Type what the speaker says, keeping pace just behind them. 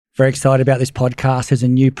Very excited about this podcast. There's a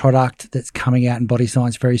new product that's coming out in Body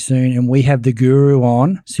Science very soon, and we have the guru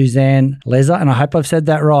on, Suzanne Leza, and I hope I've said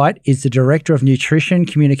that right, is the Director of Nutrition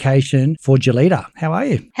Communication for Gelita. How are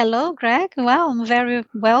you? Hello, Greg. Well, I'm very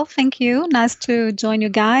well, thank you. Nice to join you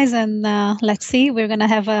guys, and let's see, we're going to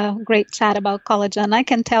have a great chat about collagen. I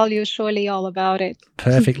can tell you surely all about it.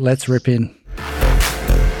 Perfect. Let's rip in.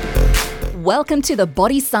 Welcome to the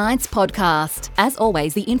Body Science Podcast. As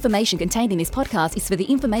always, the information contained in this podcast is for the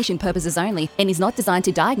information purposes only and is not designed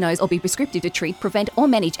to diagnose or be prescriptive to treat, prevent, or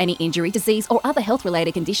manage any injury, disease, or other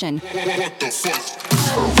health-related condition.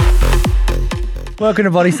 Welcome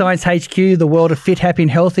to Body Science HQ, the world of fit, happy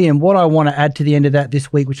and healthy. And what I want to add to the end of that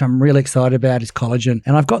this week, which I'm really excited about, is collagen.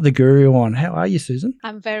 And I've got the guru on. How are you, Susan?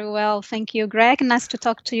 I'm very well. Thank you, Greg. Nice to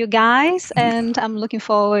talk to you guys. And I'm looking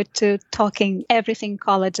forward to talking everything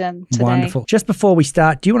collagen today. Wonderful. Just before we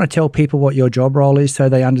start, do you want to tell people what your job role is so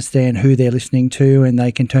they understand who they're listening to and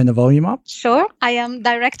they can turn the volume up? Sure. I am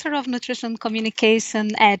Director of Nutrition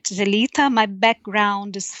Communication at Gelita. My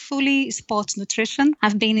background is fully sports nutrition.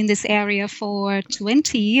 I've been in this area for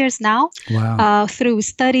 20 years now. Wow. Through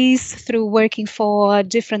studies, through working for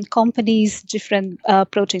different companies, different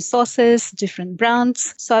protein sources, different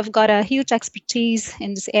brands. So I've got a huge expertise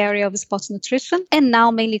in this area of sports nutrition, and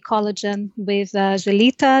now mainly collagen with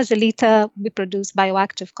Gelita. Gelita, we produce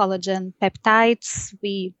bioactive collagen peptides.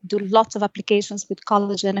 We do lots of applications with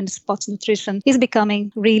collagen, and sports nutrition is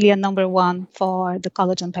becoming really a number one for the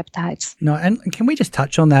collagen peptides. No, and can we just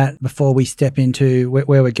touch on that before we step into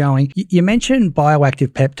where we're going? You mentioned bioactive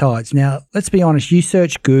peptides. Now, let's be honest, you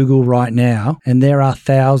search Google right now and there are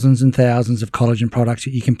thousands and thousands of collagen products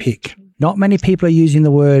that you can pick. Not many people are using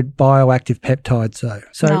the word bioactive peptides though.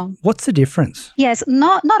 So no. What's the difference? Yes,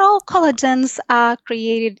 not all collagens are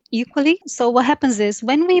created equally. So what happens is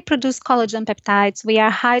when we produce collagen peptides, we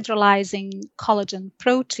are hydrolyzing collagen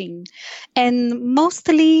protein. And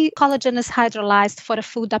mostly collagen is hydrolyzed for a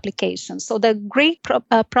food application. So the great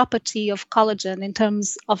property of collagen in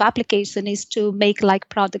terms of application is to make like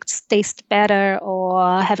products taste better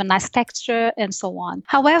or have a nice texture and so on.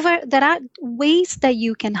 However, there are ways that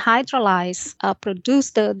you can hydrolyze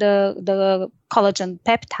produce the collagen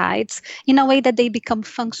peptides in a way that they become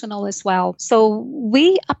functional as well. So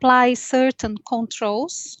we apply certain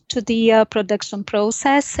controls to the production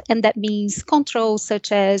process, and that means controls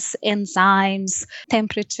such as enzymes,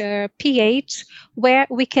 temperature, pH, where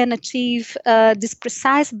we can achieve these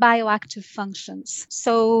precise bioactive functions.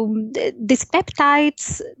 So these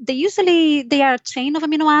peptides, they are a chain of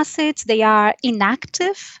amino acids. They are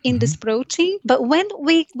inactive in this protein, but when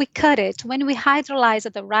we cut it, when we hydrolyze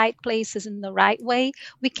at the right places in the right way,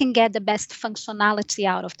 we can get the best functionality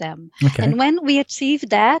out of them. Okay. And when we achieve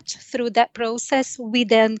that through that process, we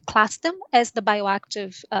then class them as the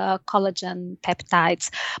bioactive collagen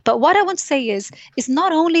peptides. But what I want to say is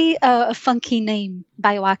not only a funky name,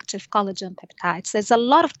 bioactive collagen peptides. There's a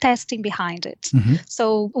lot of testing behind it. Mm-hmm.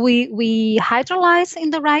 So we hydrolyze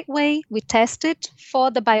in the right way. We test it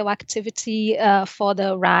for the bioactivity for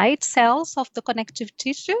the right cells of the connective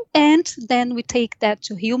tissue. And then we take that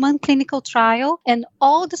to human clinical trial. And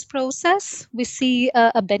all this process, we see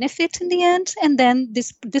a benefit in the end. And then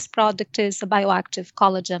this product is a bioactive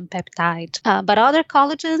collagen peptide. But other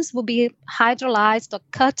collagens will be hydrolyzed or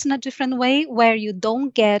cut in a different way where you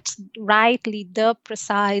don't get rightly the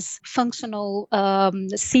precise functional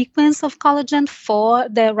sequence of collagen for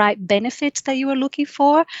the right benefit that you are looking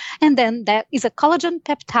for. And then that is a collagen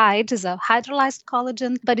peptide, is a hydrolyzed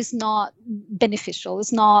collagen, but it's not beneficial,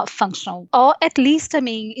 it's not functional. Or at least,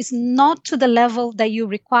 it's not to the level that you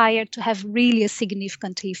require to have really a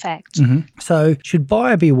significant effect. Mm-hmm. So should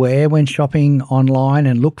buyer beware when shopping online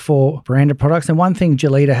and look for branded products? And one thing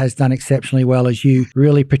Gelita has done exceptionally well is you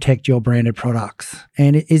really protect your branded products.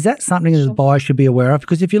 And is that something that the buyer should be aware of?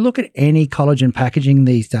 Because if you look at any collagen packaging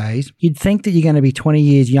these days, you'd think that you're going to be 20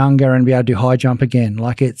 years younger and be able to do high jump again.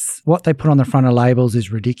 Like it's what they put on the front of labels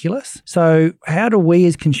is ridiculous. So how do we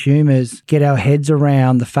as consumers get our heads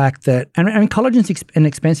around the fact that, and collagen's an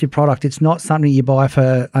expensive product. It's not something you buy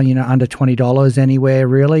for, under $20 anywhere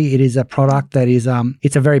really. It is a product that is,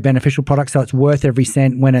 it's a very beneficial product. So it's worth every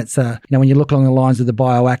cent when it's, when you look along the lines of the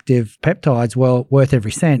bioactive peptides, well, worth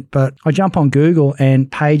every cent. But I jump on Google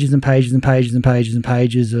and pages and pages and pages and pages and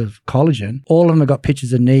pages of collagen. All of them have got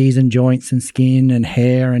pictures of knees and joints and skin and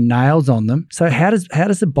hair and nails on them. So how does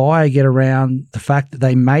the buyer get around the fact that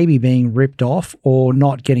they may be being ripped off or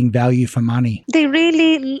not getting value for money? They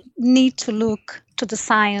really need to look to the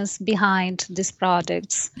science behind these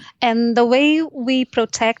products. And the way we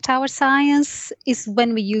protect our science is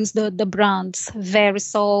when we use the brands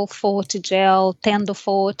Verisol, Fortigel,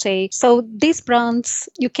 Tendoforte. So these brands,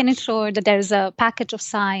 you can ensure that there is a package of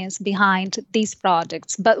science behind these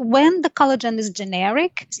products. But when the collagen is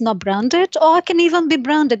generic, it's not branded, or it can even be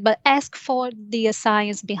branded, but ask for the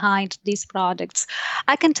science behind these products.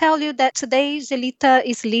 I can tell you that today Gelita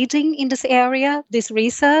is leading in this area, this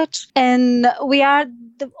research, and we are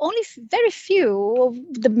the only very few,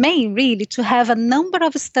 the main really, to have a number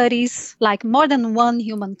of studies, like more than one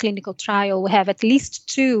human clinical trial. We have at least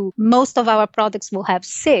 2. Most of our products will have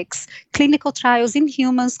 6 clinical trials in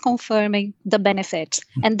humans confirming the benefit.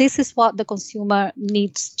 And this is what the consumer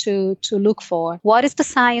needs to look for. What is the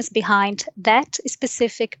science behind that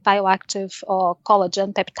specific bioactive or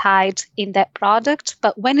collagen peptide in that product?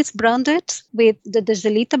 But when it's branded with the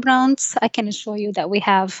Gelita brands, I can assure you that we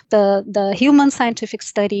have the human scientific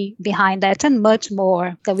study behind that and much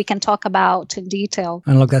more that we can talk about in detail.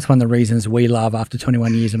 And look, that's one of the reasons we love, after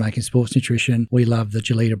 21 years of making sports nutrition, we love the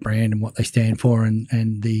Gelita brand and what they stand for and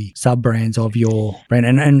the sub-brands of your brand.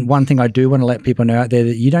 And one thing I do want to let people know out there,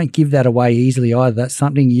 that you don't give that away easily either. That's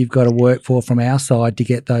something you've got to work for from our side to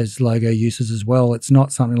get those logo uses as well. It's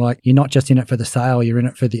not something like, you're not just in it for the sale, you're in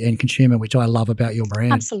it for the end consumer, which I love about your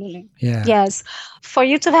brand. Absolutely. Yeah. Yes. For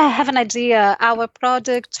you to have an idea, our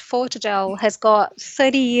product Fortigel has got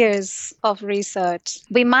 30 years of research.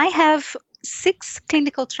 We might have 6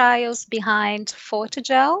 clinical trials behind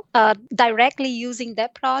Fortigel, directly using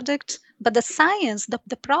that product. But the science,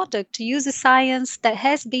 the product uses science that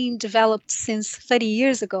has been developed since 30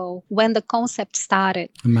 years ago when the concept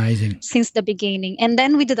started. Amazing. Since the beginning. And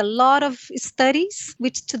then we did a lot of studies,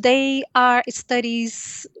 which today are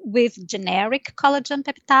studies with generic collagen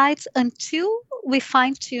peptides, until we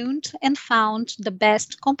fine-tuned and found the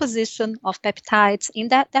best composition of peptides in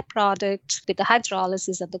that product with the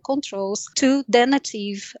hydrolysis and the controls to then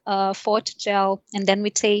achieve Fortigel. And then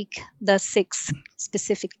we take the 6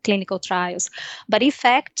 specific clinical trials. But in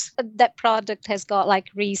fact, that product has got like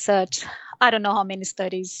research, I don't know how many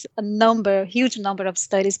studies, huge number of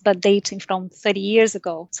studies, but dating from 30 years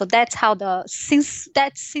ago. So that's how since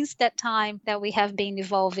that time that we have been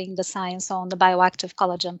evolving the science on the bioactive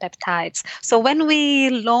collagen peptides. So when we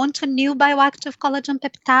launch a new bioactive collagen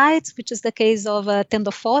peptides, which is the case of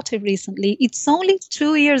Tendoforte recently, it's only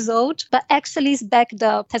 2 years old, but actually is backed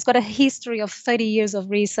up, has got a history of 30 years of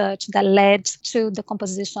research that led to the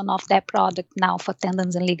composition of that product now for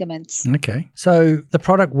tendons and ligaments. Okay. So the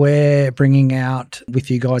product we're bringing out with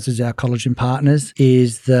you guys as our collagen partners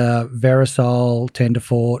is the Verisol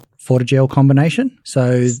Tendoforte Fortigel combination.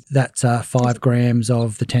 So that's 5 grams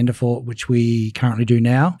of the Tendoforte, which we currently do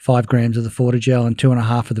now, 5 grams of the Fortigel and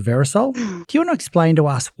 2.5 of the Verisol. Do you want to explain to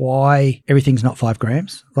us why everything's not 5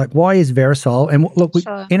 grams? Like, why is Verisol? And look,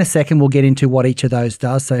 Sure. In a second, we'll get into what each of those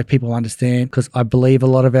does so people understand, because I believe a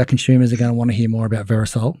lot of our consumers are going to want to hear more about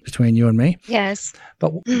Verisol between you and me. Yes.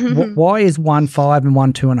 But why is one 5 and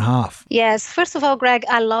one 2.5? Yes. First of all, Greg,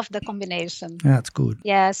 I love the combination. That's good.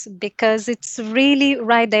 Yes, because it's really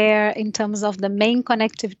right there in terms of the main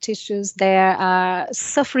connective tissues there are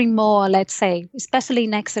suffering more, let's say, especially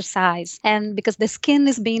in exercise. And because the skin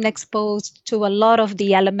is being exposed to a lot of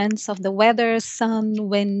the elements of the weather, sun,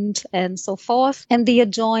 wind, and so forth. And the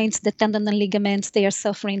joints, the tendon and ligaments, they are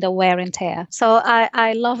suffering the wear and tear. So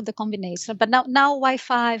I love the combination. But now why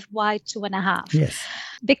 5, why 2.5? Yes.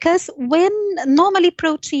 Because when normally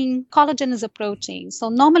collagen is a protein. So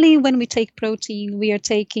normally when we take protein, we are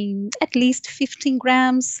taking at least 15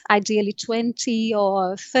 grams, ideally 20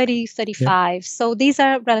 or 30, 35. Yeah. So these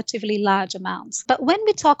are relatively large amounts. But when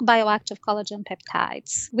we talk bioactive collagen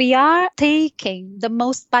peptides, we are taking the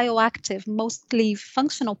most bioactive, mostly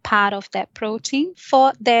functional part of that protein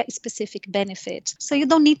for their specific benefit. So you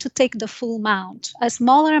don't need to take the full amount. A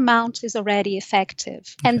smaller amount is already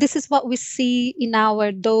effective. Okay. And this is what we see in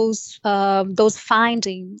our those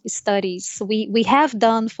finding studies we have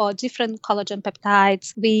done for different collagen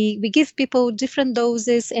peptides. We give people different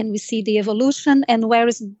doses and we see the evolution, and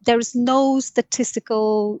whereas there is no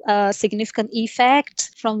statistical significant effect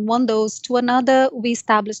from one dose to another, we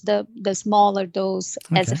establish the smaller dose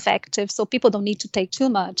as effective, so people don't need to take too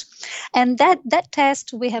much. And that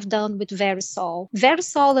test we have done with Verisol.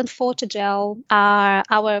 Verisol and Fortigel are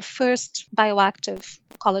our first bioactive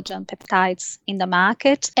collagen peptides in the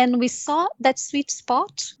market. And we saw that sweet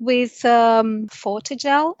spot with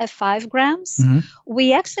Fortigel at 5 grams. Mm-hmm.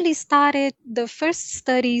 We actually started the first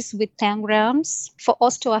study studies with 10 grams for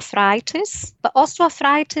osteoarthritis. But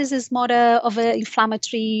osteoarthritis is more of an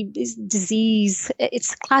inflammatory disease.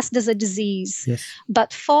 It's classed as a disease. Yes.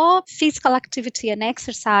 But for physical activity and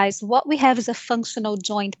exercise, what we have is a functional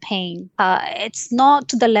joint pain. It's not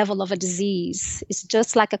to the level of a disease. It's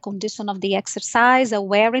just like a condition of the exercise, a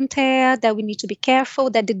wear and tear that we need to be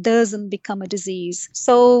careful that it doesn't become a disease.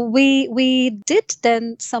 So we did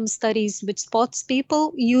then some studies with sports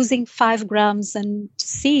people using 5 grams and to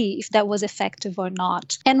see if that was effective or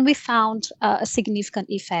not. And we found a significant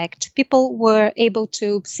effect. People were able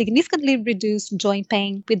to significantly reduce joint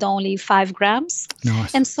pain with only 5 grams.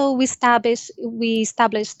 Nice. And so we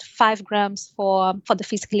established 5 grams for the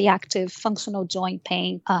physically active functional joint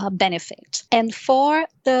pain benefit. And for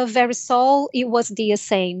the Verisol, it was the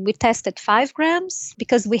same. We tested 5 grams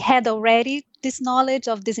because we had already this knowledge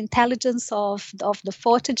of this intelligence of the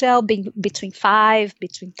Fortigel being between 5,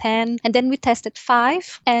 between 10. And then we tested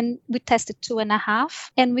 5 and we tested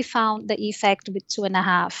 2.5 and we found the effect with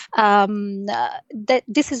 2.5.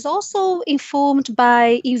 This is also informed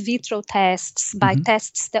by in vitro tests, by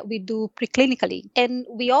tests that we do preclinically. And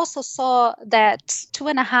we also saw that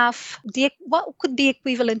 2.5, what could be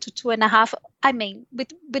equivalent to 2.5, I mean,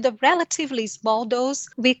 with a relatively small dose,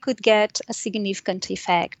 we could get a significant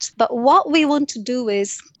effect. But what we want to do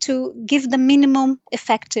is to give the minimum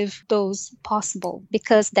effective dose possible,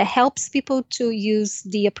 because that helps people to use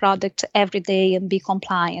the product every day and be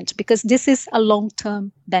compliant, because this is a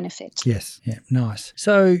long-term benefit. Yes. Yeah. Nice.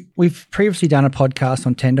 So we've previously done a podcast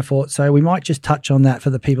on Tenderfort, so we might just touch on that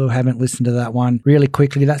for the people who haven't listened to that one really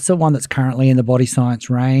quickly. That's the one that's currently in the Body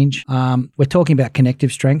Science range. We're talking about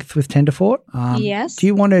connective strength with Tenderfort. Yes. Do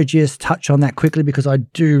you want to just touch on that quickly? Because I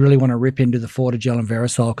do really want to rip into the Fortigel and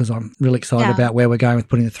Verisol because I'm really excited about where we're going with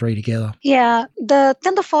putting the 3 together. Yeah, the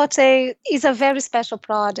Tenderforte is a very special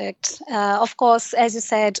product. Of course, as you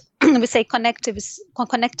said, we say connective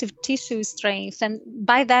tissue strength. And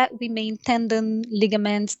by that, we mean tendon,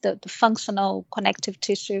 ligaments, the functional connective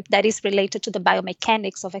tissue that is related to the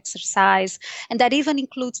biomechanics of exercise. And that even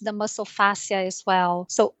includes the muscle fascia as well.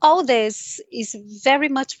 So all this is very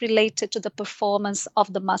much related to the performance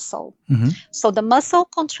of the muscle. So the muscle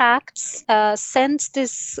contracts, sends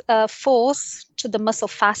this force to the muscle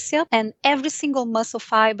fascia, and every single muscle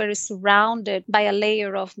fiber is surrounded by a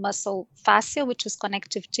layer of muscle fascia, which is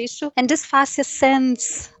connective tissue. And this fascia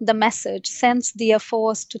sends the message, sends the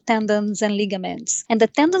force to tendons and ligaments. And the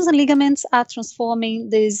tendons and ligaments are transforming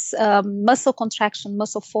this muscle contraction,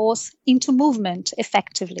 muscle force into movement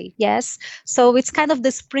effectively. Yes. So it's kind of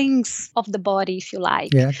the springs of the body, if you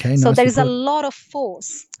like. Yeah. Okay. So there is a lot of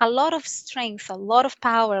force, a lot of strength, a lot of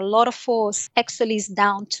power, a lot of force actually is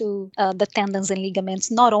down to the tendons and ligaments,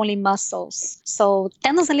 not only muscles. So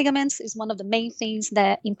tendons and ligaments is one of the main things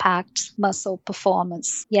that impact muscle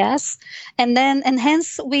performance. Yes. And then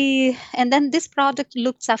this product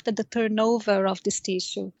looks after the turnover of this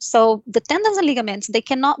tissue. So the tendons and ligaments, they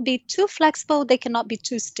cannot be too flexible, they cannot be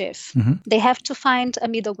too stiff. They have to find a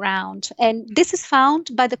middle ground. And this is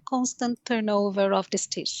found by the constant turnover of this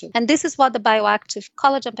tissue. And this is what the bioactive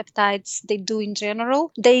collagen peptides, they do in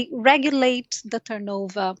general. They regulate the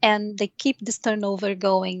turnover and they keep this turnover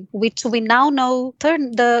going, which we now know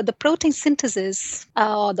the protein synthesis,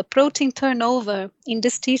 the protein turnover in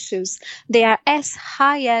these tissues, they are as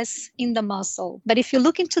high as in the muscle. But if you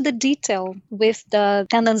look into the detail with the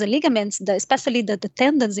tendons and ligaments, especially the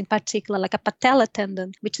tendons in particular, like a patella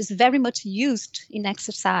tendon, which is very much used in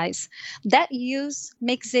exercise, that use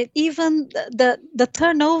makes it even, the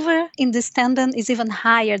turnover in this tendon is even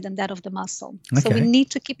higher than that of the muscle. Okay. So we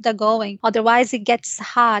need to keep that going. Otherwise, it gets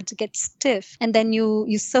hard, gets stiff, and then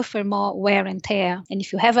you suffer more wear and tear. And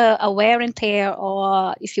if you have a wear and tear,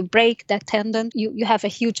 or if you break that tendon, you have a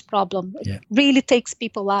huge problem. Yeah. It really takes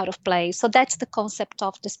people out of play. So that's the concept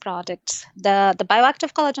of this product. The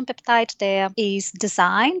bioactive collagen peptide there is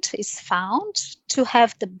designed, is found to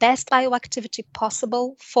have the best bioactivity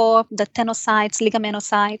possible for the tenocytes,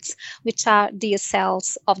 ligamenocytes, which are the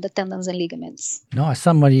cells of the tendons and ligaments. Nice.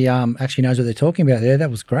 Somebody actually knows what they're talking about there.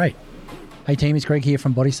 That was great. Hey team, it's Greg here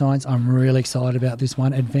from Body Science. I'm really excited about this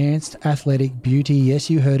one. Advanced Athletic Beauty, yes,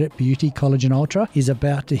 you heard it, Beauty Collagen Ultra is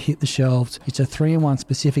about to hit the shelves. It's a 3-in-1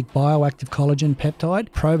 specific bioactive collagen peptide,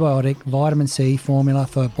 probiotic, vitamin C formula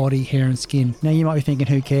for body, hair and skin. Now you might be thinking,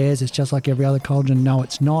 who cares? It's just like every other collagen. No,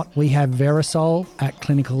 it's not. We have Verisol at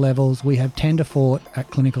clinical levels. We have Tenderfort at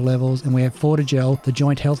clinical levels. And we have Fortigel, the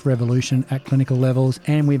Joint Health Revolution, at clinical levels.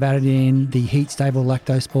 And we've added in the Heat Stable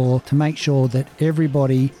Lactospore to make sure that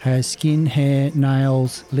everybody has skin, hair,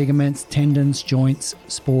 nails, ligaments, tendons, joints,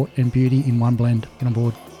 sport and beauty in one blend. Get on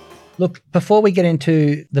board. Look, before we get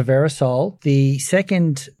into the Verisol, the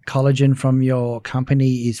second collagen from your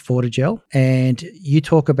company is Fortigel, and you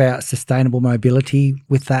talk about sustainable mobility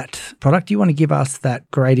with that product. Do you want to give us that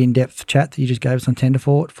great in-depth chat that you just gave us on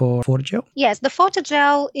Tenderfort for Fortigel? Yes, the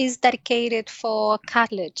Fortigel is dedicated for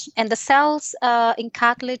cartilage, and the cells in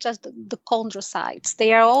cartilage are the chondrocytes.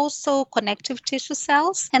 They are also connective tissue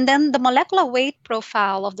cells, and then the molecular weight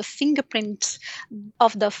profile of the fingerprint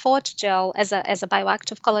of the Fortigel as a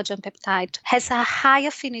bioactive collagen peptide has a high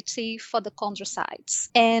affinity for the chondrocytes.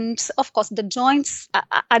 And of course, the joints,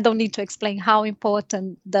 I don't need to explain how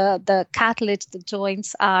important the cartilage, the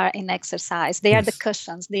joints are in exercise. They are the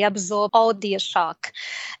cushions. They absorb all the shock.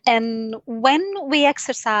 And when we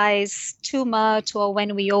exercise too much or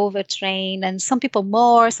when we overtrain, and some people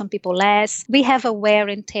more, some people less, we have a wear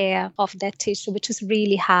and tear of that tissue, which is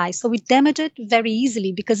really high. So we damage it very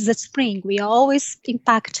easily because it's a spring. We are always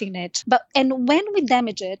impacting it. And when we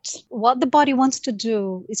damage it, what the body wants to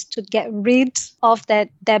do is to get rid of that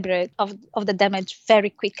debris, of the damage very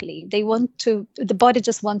quickly. The body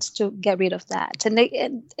just wants to get rid of that.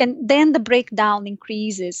 And then the breakdown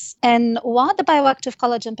increases. And what the bioactive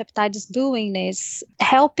collagen peptide is doing is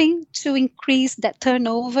helping to increase that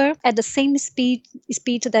turnover at the same speed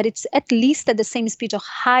that it's at least at the same speed or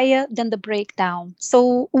higher than the breakdown.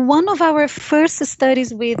 So one of our first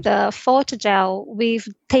studies with Fortigel, we've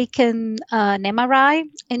taken an MRI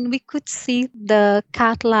and we could see the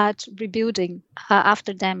cartilage rebuilding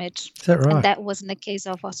after damage. Is that right? And that was in the case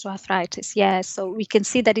of osteoarthritis. Yeah, so we can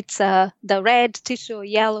see that it's the red tissue,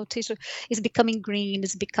 yellow tissue is becoming green,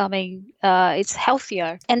 it's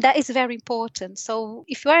healthier. And that is very important. So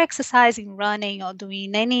if you are exercising, running or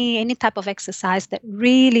doing any type of exercise that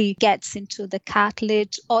really gets into the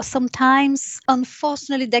cartilage, or sometimes,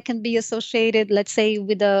 unfortunately, that can be associated, let's say,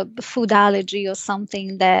 with a food allergy or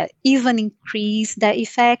something that even increase that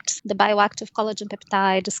effect, the bioactive collagen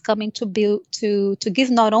peptide is coming to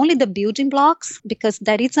give not only the building blocks, because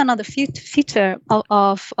that is another feature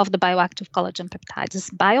of the bioactive collagen peptide. It's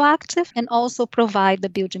bioactive and also provide the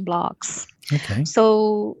building blocks. Okay.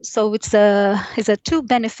 So it's a two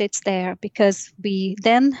benefits there, because we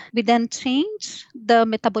then change the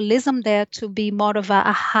metabolism there to be more of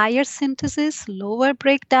a higher synthesis, lower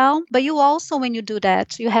breakdown. But you also, when you do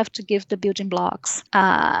that, you have to give the building blocks.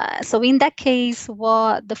 So in that case,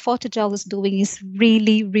 what the Fortigel is doing is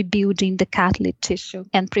really rebuilding the cartilage tissue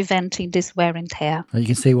and preventing this wear and tear. You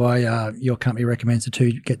can see why your company recommends the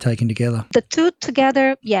two get taken together. The two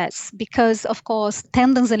together, yes, because of course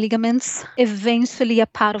tendons and ligaments eventually are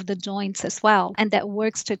part of the joints as well, and that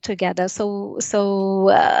works together. So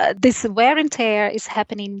this wear and tear is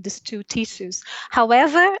happening in these two tissues.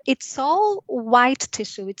 However, it's all white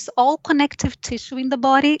tissue. It's all connective tissue in the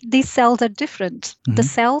body. These cells are different. Mm-hmm. The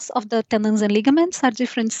cells of the tendons and ligaments are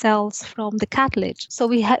different cells from the cartilage. So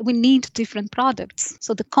we need different products.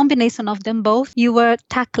 So the combination of them both, you are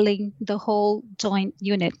tackling the whole joint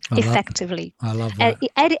unit effectively. I love that.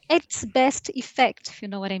 At its best effect, if you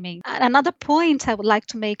know what I mean. Another point I would like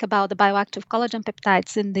to make about the bioactive collagen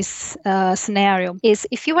peptides in this scenario is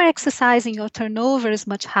if you are exercising, your turnover is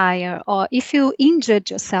much higher, or if you injured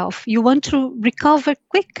yourself, you want to recover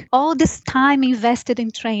quick. All this time invested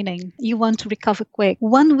in training, you want to recover quick.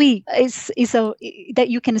 1 week is that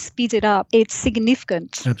you can speed it up. It's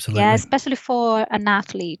significant. Absolutely. Yeah, especially for an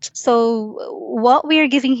athlete. So what we are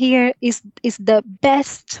giving here is the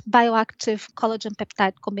best bioactive collagen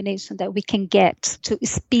peptide combination that we can get to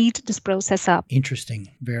speed this process up. Interesting.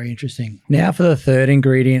 Very interesting. Now for the third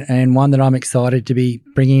ingredient, and one that I'm excited to be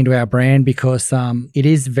bringing into our brand, because it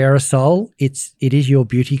is Verisol. It is your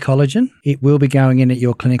beauty collagen. It will be going in at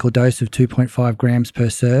your clinical dose of 2.5 grams per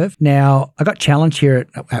serve. Now, I got challenged here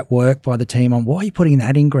at work by the team on, why are you putting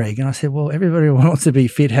that in, Greg? And I said, well, everybody wants to be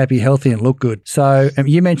fit, happy, healthy, and look good. So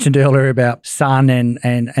you mentioned earlier about sun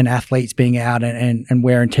and athletes being out and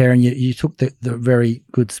wear and tear, and you took the very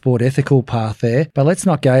good sport ethical path there. But let's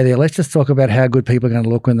not go there. Let's just talk about how good people are going to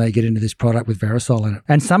look when they get into this product with Verisol in it.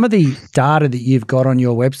 And some of the data that you've got on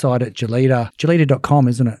your website at Gelita.com,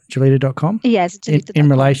 isn't it? Gelita.com? Yes. In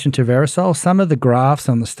relation to Verisol, some of the graphs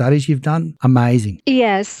on the studies you've done, amazing.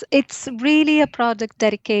 Yes, it's really a product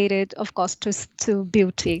dedicated, of course, to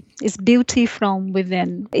beauty. It's beauty from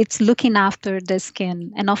within. It's looking after the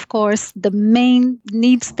skin. And of course, the main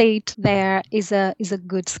need state there is a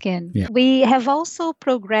good skin. Yeah. We have also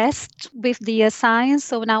progressed with the science.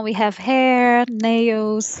 So now we have have hair,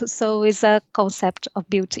 nails, so it's a concept of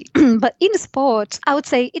beauty. But in sport, I would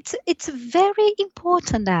say it's very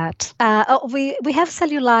important that we have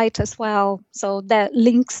cellulite as well, so that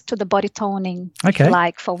links to the body toning,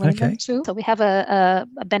 like for women too. So we have a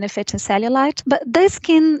benefit in cellulite. But the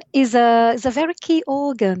skin is a very key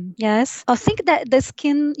organ. Yes, I think that the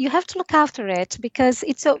skin, you have to look after it because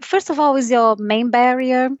it's first of all is your main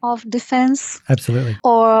barrier of defense. Absolutely.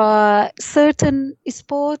 Or certain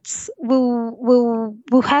sports will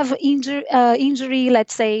have injury.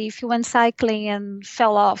 Let's say if you went cycling and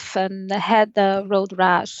fell off and had the road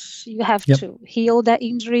rash, you have to heal that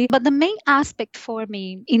injury. But the main aspect for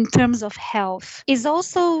me in terms of health is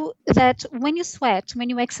also that when you sweat, when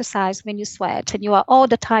you exercise, when you sweat, and you are all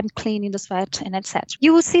the time cleaning the sweat and etc.,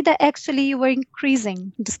 you will see that actually you are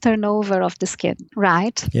increasing this turnover of the skin,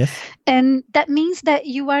 right? Yes. And that means that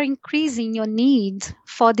you are increasing your need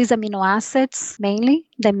for these amino acids, mainly,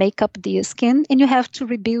 that make up the skin, and you have to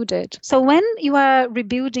rebuild it. So when you are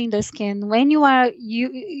rebuilding the skin, when you are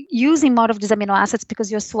using more of these amino acids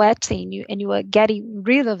because you're sweating and you are getting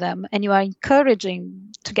rid of them, and you are encouraging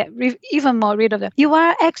to get even more rid of them, you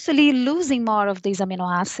are actually losing more of these amino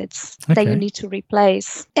acids that you need to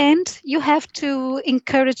replace. And you have to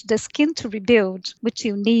encourage the skin to rebuild, which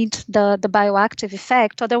you need the bioactive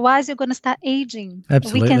effect. Otherwise, you're going to start aging.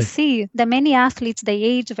 Absolutely. We can see that many athletes, they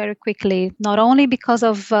age very quickly, not only because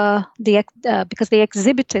of because they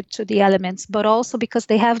exhibited to the elements, but also because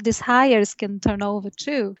they have this higher skin turnover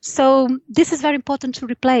too. So this is very important to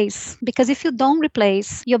replace, because if you don't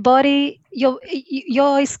replace your body,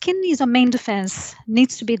 your skin is your main defense,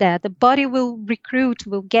 needs to be there. The body will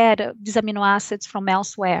get these amino acids from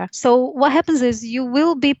elsewhere. So what happens is you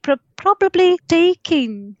will be probably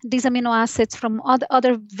taking these amino acids from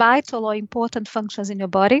other vital or important functions in your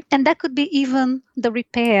body. And that could be even the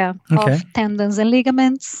repair of tendons and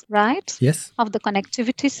ligaments, right? Yes. Of the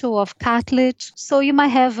connective tissue, of cartilage. So you might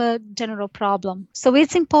have a general problem. So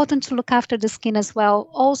it's important to look after the skin as well,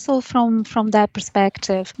 also from that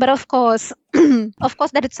perspective. But of course,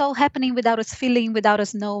 that it's all happening without us feeling, without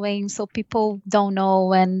us knowing. So people don't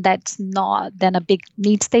know, and that's not then a big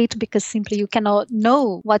need state, because simply you cannot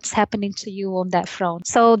know what's happening to you on that front.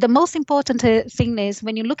 So the most important thing is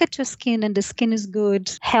when you look at your skin and the skin is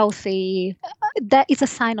good, healthy, that is a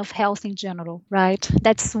sign of health in general, right?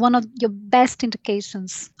 That's one of your best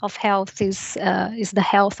indications of health is the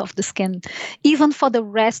health of the skin, even for the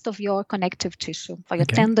rest of your connective tissue, for your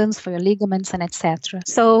tendons, for your ligaments, and etc.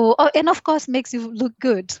 So, and of course, makes you look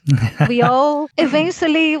good. We all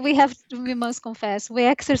eventually we must confess, we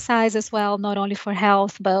exercise as well, not only for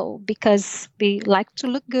health, but because we like to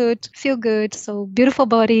look good, feel good. So beautiful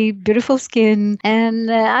body, beautiful skin,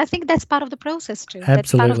 and I think that's part of the process too. Absolutely.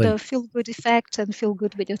 That's part of the feel good effect and feel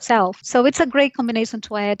good with yourself. So it's a great combination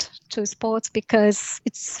to add to sports, because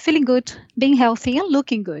it's feeling good, being healthy, and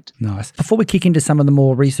looking good. Nice. Before we kick into some of the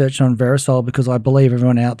more research on Verisol, because I believe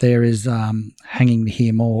everyone out there is hanging to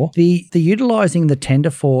hear more, the utilising the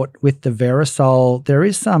Tenderfort with the Verisol, there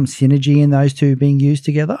is some synergy in those two being used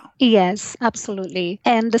together? Yes, absolutely.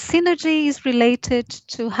 And the synergy is related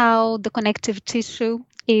to how the connective tissue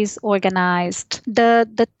is organized. The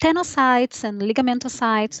tenocytes and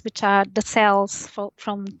ligamentocytes, which are the cells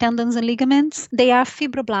from tendons and ligaments, they are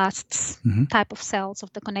fibroblasts type of cells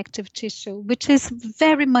of the connective tissue, which is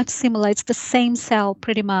very much similar. It's the same cell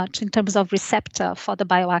pretty much in terms of receptor for the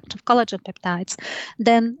bioactive collagen peptides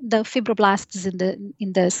than the fibroblasts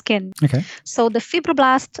in the skin. Okay. So the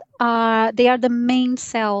fibroblasts are the main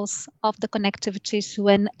cells of the connective tissue,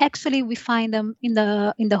 and actually we find them in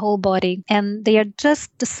the whole body, and they are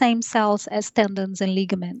just the same cells as tendons and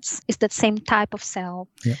ligaments. It's the same type of cell.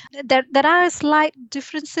 Yeah. There are slight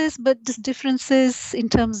differences, but these differences in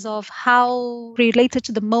terms of how related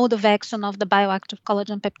to the mode of action of the bioactive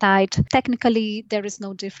collagen peptide, technically there is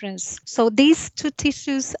no difference. So these two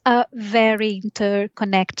tissues are very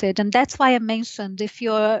interconnected, and that's why I mentioned if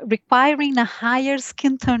you're requiring a higher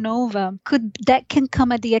skin turnover, that can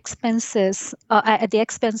come at the expense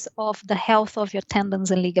of the health of your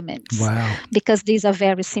tendons and ligaments. Wow. Because these are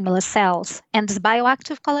very similar cells. And this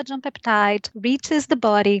bioactive collagen peptide reaches the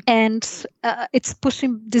body, and it's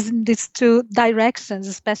pushing these two directions,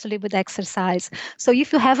 especially with exercise. So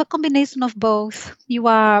if you have a combination of both, you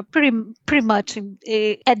are pretty much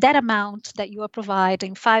at that amount that you are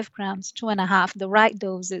providing, 5 grams, 2.5, the right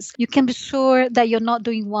doses, you can be sure that you're not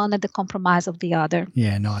doing one at the compromise of the other.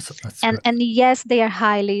 Yeah, nice. And yes, they are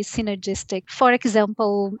highly synergistic. For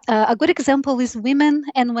example, a good example is women,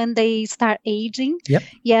 and when they start aging, yep.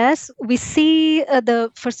 Yes, we see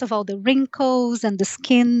first of all, the wrinkles, and the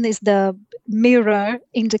skin is the mirror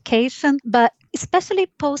indication, but especially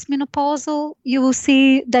postmenopausal, you will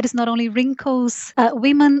see that it's not only wrinkles.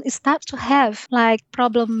 Women start to have like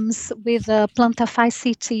problems with plantar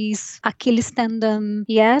fasciitis, Achilles tendon,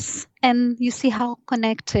 yes, and you see how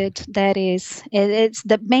connected that is. It's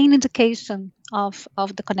the main indication of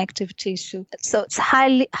the connective tissue. So it's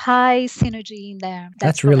high synergy in there.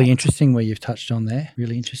 That's really interesting where you've touched on there.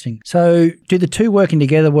 Really interesting. So do the two working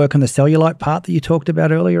together work on the cellulite part that you talked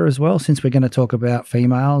about earlier as well, since we're going to talk about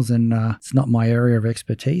females and it's not my area of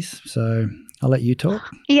expertise. So I'll let you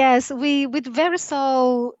talk. Yes, with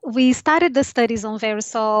Verisol, we started the studies on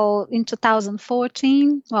Verisol in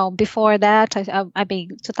 2014. Well, before that,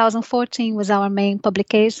 2014 was our main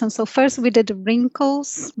publication. So first we did the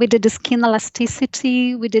wrinkles, we did the skin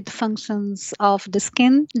elasticity, we did the functions of the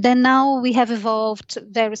skin. Then now we have evolved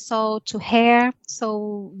Verisol to hair.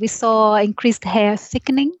 So we saw increased hair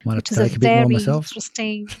thickening, which is a very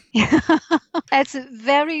interesting. That's a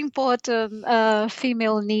very important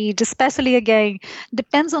female need, especially again,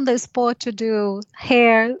 depends on the sport you do.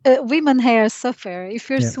 Women hair suffer. If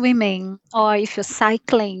you're swimming or if you're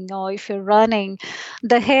cycling or if you're running,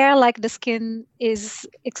 the hair, like the skin, is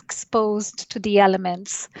exposed to the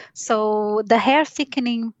elements. So the hair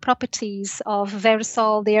thickening properties of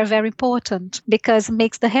Verisol, they are very important because it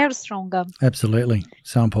makes the hair stronger. Absolutely.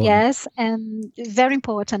 So important. Yes, and very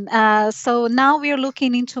important. So now we are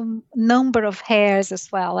looking into number of hairs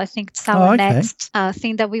as well. I think it's our next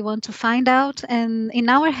thing that we want to find out. And in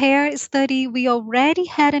our hair study, we already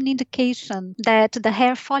had an indication that the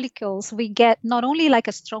hair follicles, we get not only like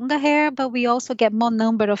a stronger hair, but we also get more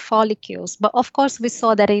number of follicles. But of course, we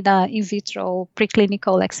saw that in an in vitro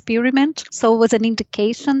preclinical experiment. So it was an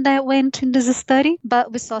indication that went in this study,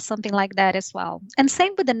 but we saw something like that as well. And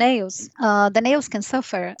same with the nails. The nails can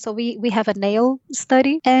suffer. So we have a nail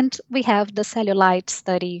study and we have the cellulite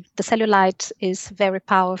study. The cellulite is very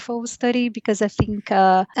powerful study because I think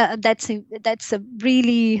that's a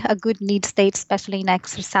really a good need state, especially in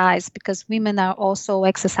exercise, because women are also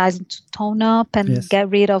exercising to tone up and get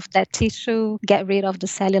rid of that tissue, get rid of the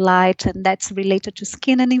cellulite, and that's related to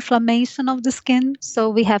skin and inflammation of the skin. So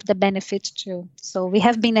we have the benefits too. So we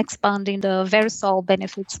have been expanding the Verisol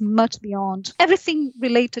benefits much beyond everything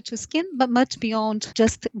related to skin, but much beyond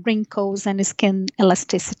just wrinkles and skin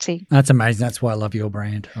elasticity. That's amazing. That's why I love your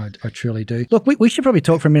brand. I truly do. Look, we should probably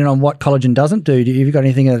talk for a minute on what collagen doesn't do. Have you got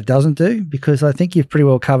anything that it doesn't do? Because I think you've pretty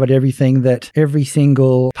well covered everything that every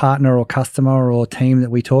single partner or customer or team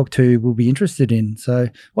that we talk to will be interested in. So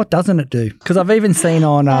what doesn't it do? Because I've even seen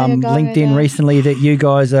on LinkedIn recently that you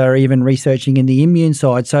guys are even researching in the immune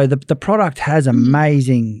side. So the product has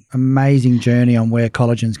amazing journey on where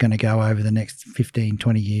collagen's going to go over the next 15,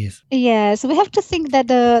 20 years. Yes, we have to think that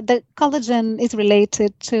the collagen is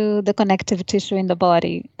related to the connective tissue in the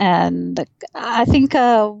body. And I think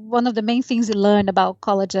one of the main things you learn about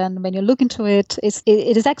collagen when you look into it is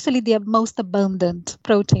it is actually the most abundant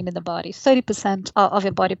protein in the body. 30% of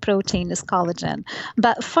your body protein is collagen.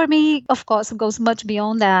 But for me, of course, it goes much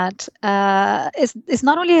beyond that. It's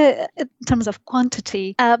not only in terms of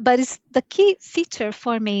quantity, but it's the key feature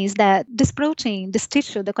for me is that this protein, this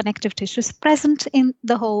tissue, the connective tissue, is present in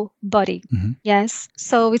the whole body. Mm-hmm. Yes.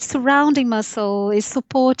 So it's surrounding muscle, it's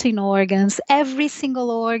supporting organs. Every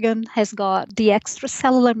single organ has got the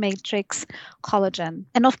extracellular matrix collagen.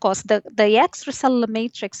 And of course, the extracellular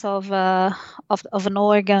matrix of an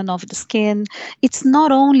organ, of the skin, it's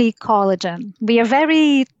not only collagen. We are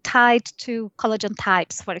very tied to collagen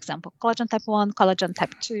types, for example, collagen type 1, collagen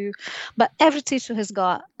type 2, but every tissue has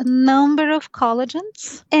got a number of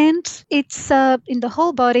collagens and it's in the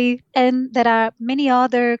whole body, and there are many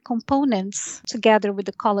other components together with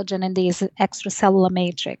the collagen and these extracellular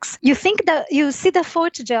matrix. You see the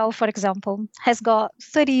Fortigel, for example, has got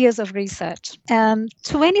 30 years of research, and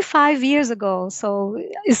 25 years ago, so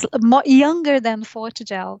it's more younger than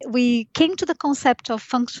Fortigel, we came to the concept of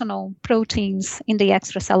functional proteins in the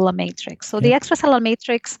extracellular matrix. So the extracellular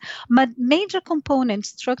matrix, major component,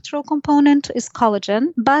 structural component is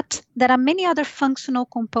collagen, but there are many other functional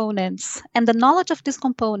components, and the knowledge of these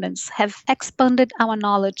components have expanded our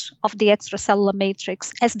knowledge of the extracellular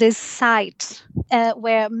matrix as this site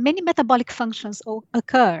where many metabolic functions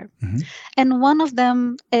occur. Mm-hmm. And one of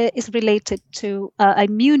them is related to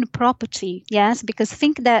immune property, yes, because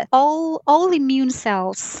think that all immune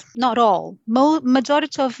cells, not all,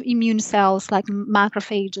 majority of immune cells like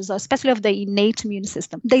macrophages, especially of the innate immune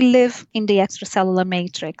system, they live in the extracellular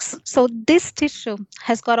matrix. So this tissue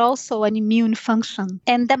has got also an immune function,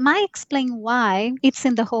 and that might explain why it's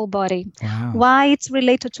in the whole body. Wow. Why it's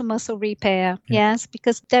related to muscle repair. Yeah. Yes,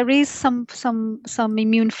 because there is some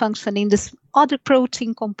immune function in this other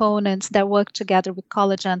protein components that work together with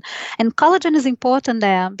collagen. And collagen is important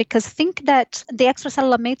there because think that the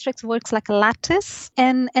extracellular matrix works like a lattice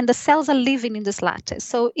and the cells are living in this lattice.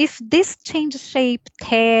 So if this changes shape,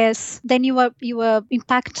 tears, then you are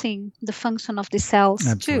impacting the function of the cells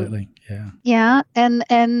Absolutely. too. Yeah. Yeah,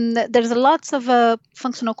 and there's lots of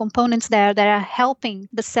functional components there that are helping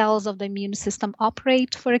the cells of the immune system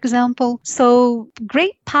operate, for example. So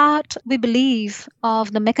great part, we believe,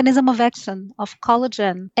 of the mechanism of action of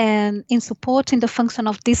collagen and in supporting the function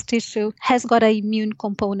of this tissue has got an immune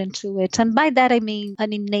component to it. And by that, I mean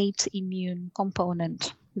an innate immune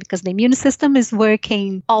component, because the immune system is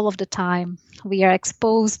working all of the time. We are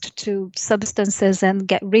exposed to substances and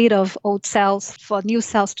get rid of old cells for new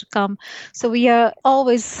cells to come. So we are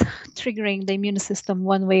always triggering the immune system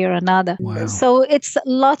one way or another. Wow. So it's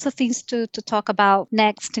lots of things to talk about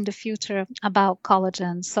next in the future about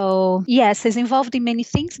collagen. So yes, it's involved in many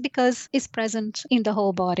things because it's present in the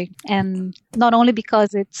whole body. And not only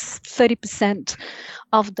because it's 30%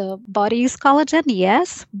 of the body is collagen,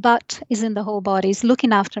 yes, but is in the whole body. It's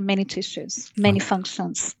looking after many tissues, many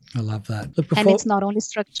functions. I love that. Look, And it's not only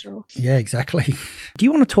structural. Yeah, exactly. Do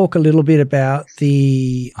you want to talk a little bit about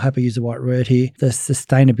I hope I use the right word here, the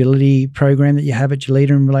sustainability program that you have at Gelita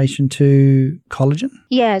in relation to collagen?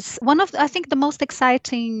 Yes. I think the most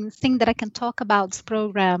exciting thing that I can talk about this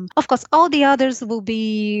program, of course, all the others will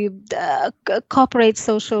be corporate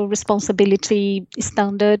social responsibility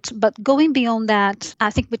standard. But going beyond that, I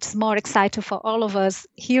think which is more exciting for all of us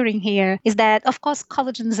hearing here is that, of course,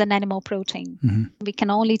 collagen is an animal protein. Mm-hmm. We can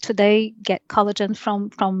only today get collagen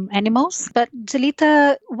from animals. But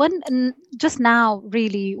Gelita, just now,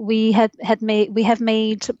 really, we have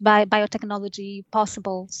made by biotechnology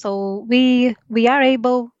possible. So we are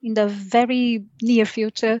able in the very near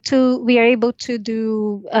future to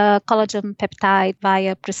do collagen peptide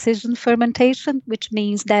via precision fermentation, which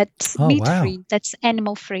means that's meat-free, that's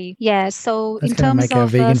animal-free. Yeah. So that's in terms make our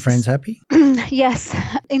vegan friends happy. Yes.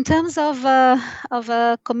 In terms of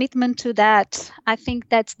a commitment to that, I think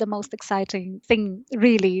that's the most exciting thing,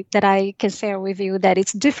 really, that I can share with you, that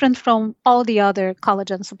it's different from all the other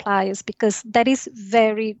collagen suppliers because that is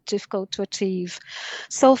very difficult to achieve.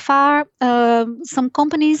 So far, some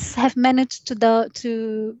companies have managed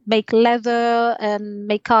to make leather and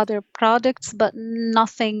make other products, but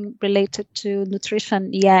nothing related to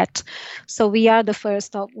nutrition yet. So we are the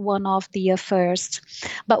first of one of the first.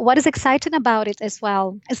 But what is exciting about it as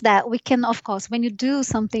well is that we can, of course, when you do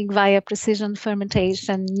something via precision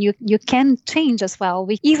fermentation, you can change as well.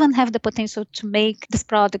 We even have the potential to make these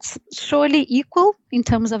products surely equal in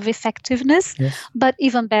terms of effectiveness, yes, but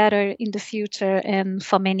even better in the future and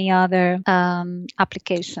for many other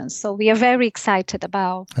applications. So we are very excited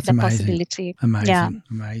about the possibility.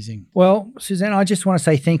 Amazing. Well, Suzanne, I just want to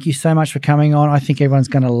say thank you so much for coming on. I think everyone's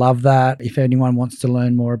going to love that. If anyone wants to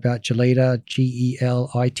learn more about Gelita,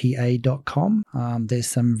 GELITA.com, there's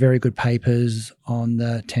some very good papers on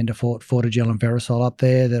the Tenderfort, Fortigel and Verisol up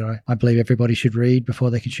there that I believe everybody should read before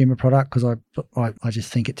they consume a product because I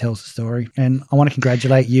just think it tells the story. And I want to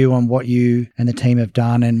congratulate you on what you and the team have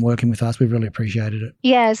done and working with us. We've really appreciated it.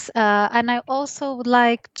 Yes, and I also would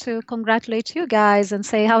like to congratulate you guys and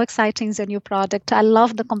say how exciting is your new product. I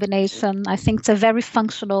love the combination. I think it's a very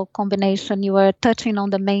functional combination. You are touching on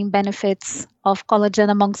the main benefits of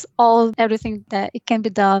collagen amongst everything that it can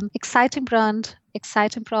be done. Exciting brand,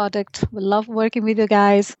 exciting product. We love working with you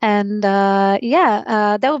guys. And there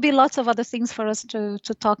will be lots of other things for us to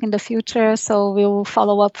talk in the future. So we will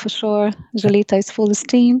follow up for sure. Gelita is full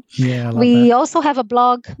steam. Yeah, I love we that. also have a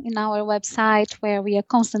blog in our website where we are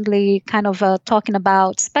constantly kind of talking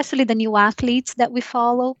about, especially the new athletes that we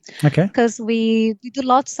follow. Okay. Because we do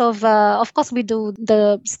lots of course, we do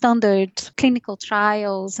the standard clinical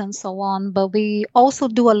trials and so on, but we also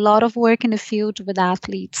do a lot of work in the field with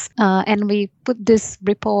athletes, and we put these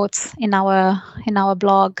reports in our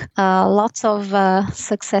blog. Lots of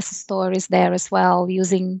success stories there as well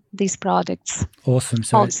using these products. Awesome.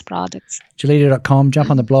 So all these products. Gelita.com, jump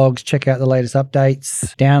on the blogs, check out the latest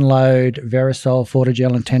updates, download Verisol,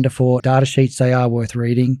 Fortigel and Tenderfort data sheets. They are worth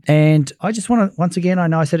reading. And I just want to, once again, I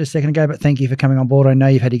know I said it a second ago, but thank you for coming on board. I know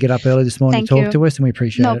you've had to get up early this morning to talk to us and we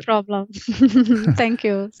appreciate it. No problem. Thank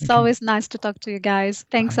you. It's always nice to talk to you guys.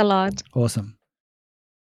 Thanks a lot. Awesome.